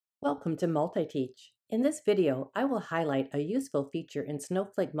Welcome to MultiTeach. In this video, I will highlight a useful feature in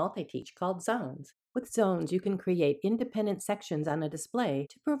Snowflake MultiTeach called Zones. With Zones, you can create independent sections on a display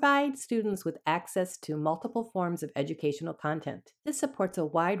to provide students with access to multiple forms of educational content. This supports a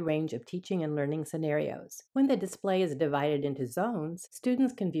wide range of teaching and learning scenarios. When the display is divided into zones,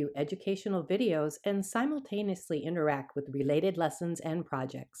 students can view educational videos and simultaneously interact with related lessons and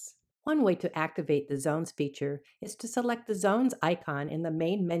projects. One way to activate the Zones feature is to select the Zones icon in the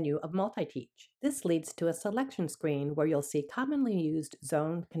main menu of MultiTeach. This leads to a selection screen where you'll see commonly used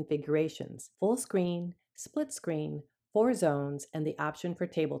zone configurations: full screen, split screen, 4 zones, and the option for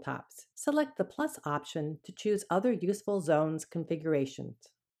tabletops. Select the plus option to choose other useful zones configurations.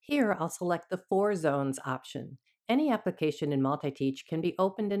 Here, I'll select the 4 zones option. Any application in MultiTeach can be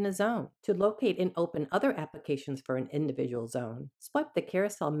opened in a zone. To locate and open other applications for an individual zone, swipe the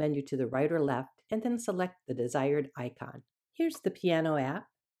carousel menu to the right or left and then select the desired icon. Here's the piano app,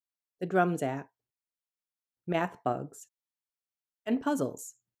 the drums app, math bugs, and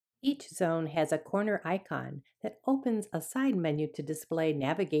puzzles. Each zone has a corner icon that opens a side menu to display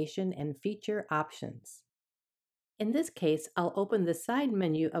navigation and feature options. In this case, I'll open the side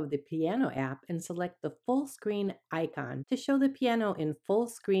menu of the piano app and select the full screen icon to show the piano in full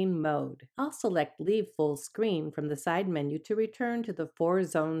screen mode. I'll select Leave Full Screen from the side menu to return to the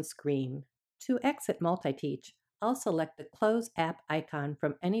 4-zone screen. To exit MultiTeach, I'll select the Close App icon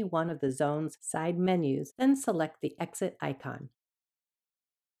from any one of the zone's side menus, then select the Exit icon.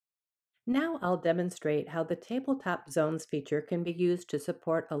 Now I'll demonstrate how the Tabletop Zones feature can be used to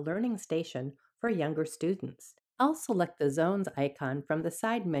support a learning station for younger students. I'll select the Zones icon from the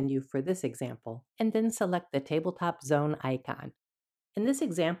side menu for this example, and then select the Tabletop Zone icon. In this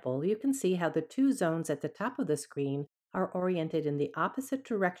example, you can see how the 2 zones at the top of the screen are oriented in the opposite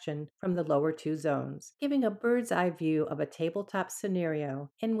direction from the lower 2 zones, giving a bird's eye view of a tabletop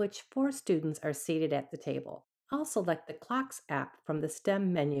scenario in which 4 students are seated at the table. I'll select the Clocks app from the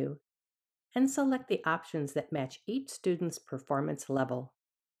STEM menu and select the options that match each student's performance level.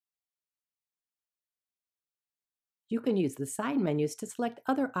 You can use the side menus to select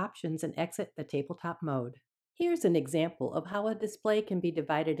other options and exit the tabletop mode. Here's an example of how a display can be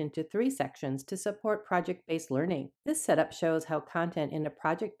divided into 3 sections to support project-based learning. This setup shows how content in a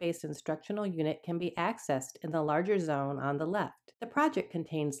project-based instructional unit can be accessed in the larger zone on the left. The project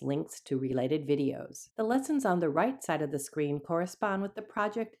contains links to related videos. The lessons on the right side of the screen correspond with the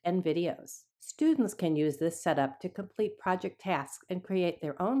project and videos. Students can use this setup to complete project tasks and create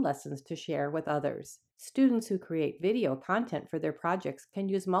their own lessons to share with others. Students who create video content for their projects can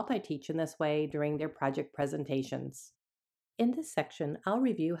use MultiTeach in this way during their project presentations. In this section, I'll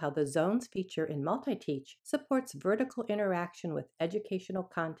review how the Zones feature in MultiTeach supports vertical interaction with educational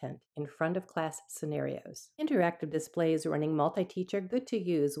content in front-of-class scenarios. Interactive displays running MultiTeach are good to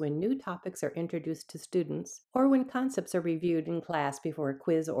use when new topics are introduced to students or when concepts are reviewed in class before a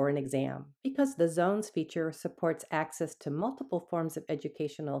quiz or an exam. Because the Zones feature supports access to multiple forms of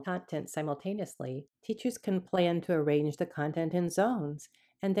educational content simultaneously, teachers can plan to arrange the content in zones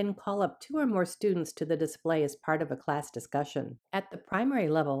and then call up 2 or more students to the display as part of a class discussion. At the primary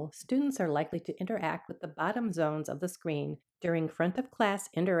level, students are likely to interact with the bottom zones of the screen during front-of-class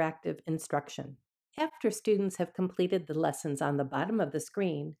interactive instruction. After students have completed the lessons on the bottom of the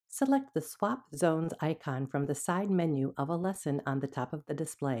screen, select the Swap Zones icon from the side menu of a lesson on the top of the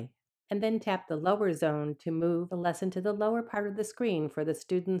display, and then tap the lower zone to move the lesson to the lower part of the screen for the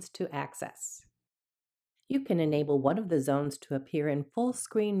students to access. You can enable one of the zones to appear in full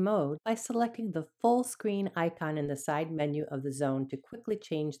screen mode by selecting the full screen icon in the side menu of the zone to quickly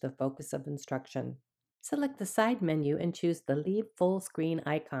change the focus of instruction. Select the side menu and choose the Leave Full Screen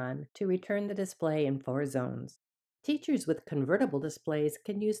icon to return the display in 4 zones. Teachers with convertible displays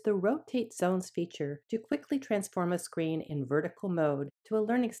can use the Rotate Zones feature to quickly transform a screen in vertical mode to a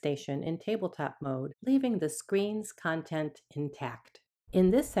learning station in tabletop mode, leaving the screen's content intact. In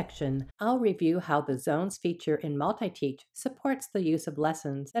this section, I'll review how the Zones feature in MultiTeach supports the use of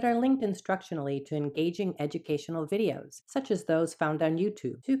lessons that are linked instructionally to engaging educational videos, such as those found on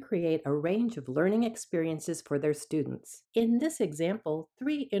YouTube, to create a range of learning experiences for their students. In this example,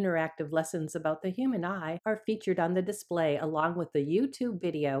 3 interactive lessons about the human eye are featured on the display along with the YouTube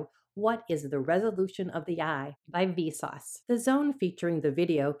video What is the Resolution of the Eye by Vsauce. The zone featuring the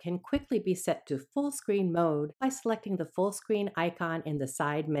video can quickly be set to full screen mode by selecting the full screen icon in the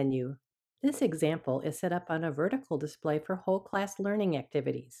side menu. This example is set up on a vertical display for whole class learning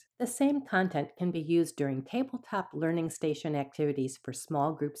activities. The same content can be used during tabletop learning station activities for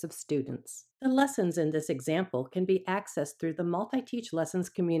small groups of students. The lessons in this example can be accessed through the MultiTeach Lessons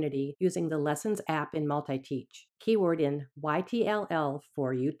community using the Lessons app in MultiTeach. Keyword in YTLL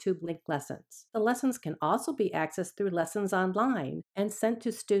for YouTube link lessons. The lessons can also be accessed through Lessons Online and sent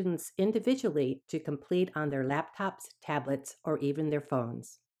to students individually to complete on their laptops, tablets, or even their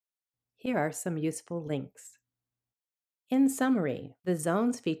phones. Here are some useful links. In summary, the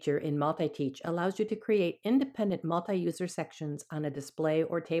Zones feature in MultiTeach allows you to create independent multi-user sections on a display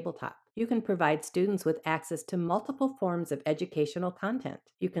or tabletop. You can provide students with access to multiple forms of educational content.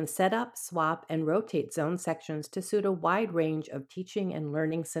 You can set up, swap, and rotate zone sections to suit a wide range of teaching and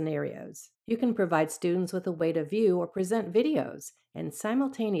learning scenarios. You can provide students with a way to view or present videos and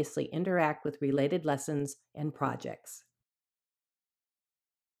simultaneously interact with related lessons and projects.